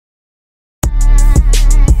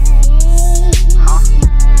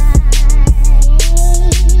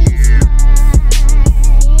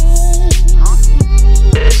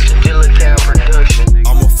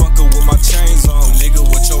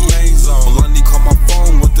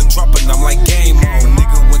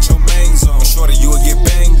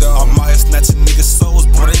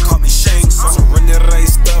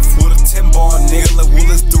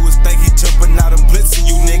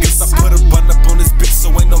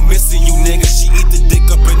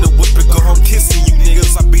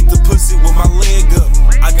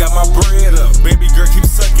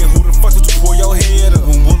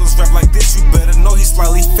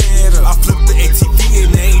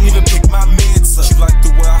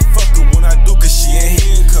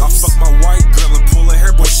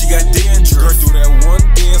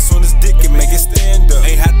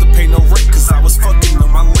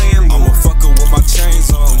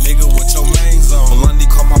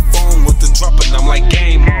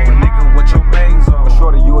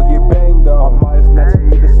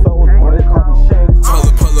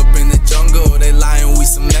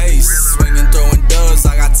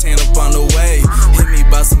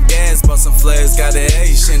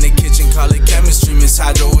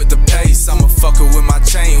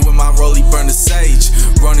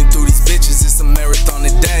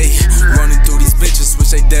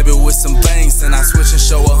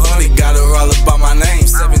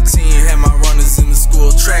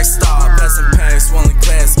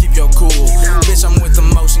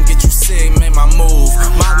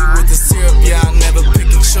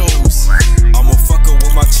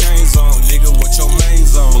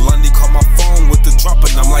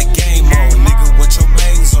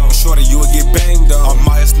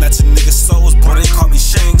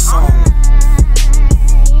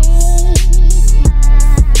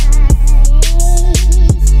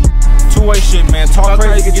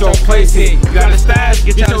your place hit. You got a stash,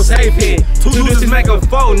 get your safe hit. Two dudes make a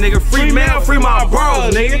foe, nigga. Free mail, free my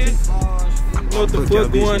bros, nigga. What the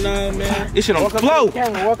fuck going on, man? This shit on the flow.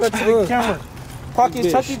 Walk up to the camera.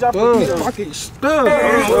 Pocket Chucky, drop the piece. Pocket stuck.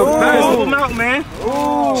 Move them out, man.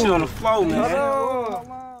 Shit on the flow, man.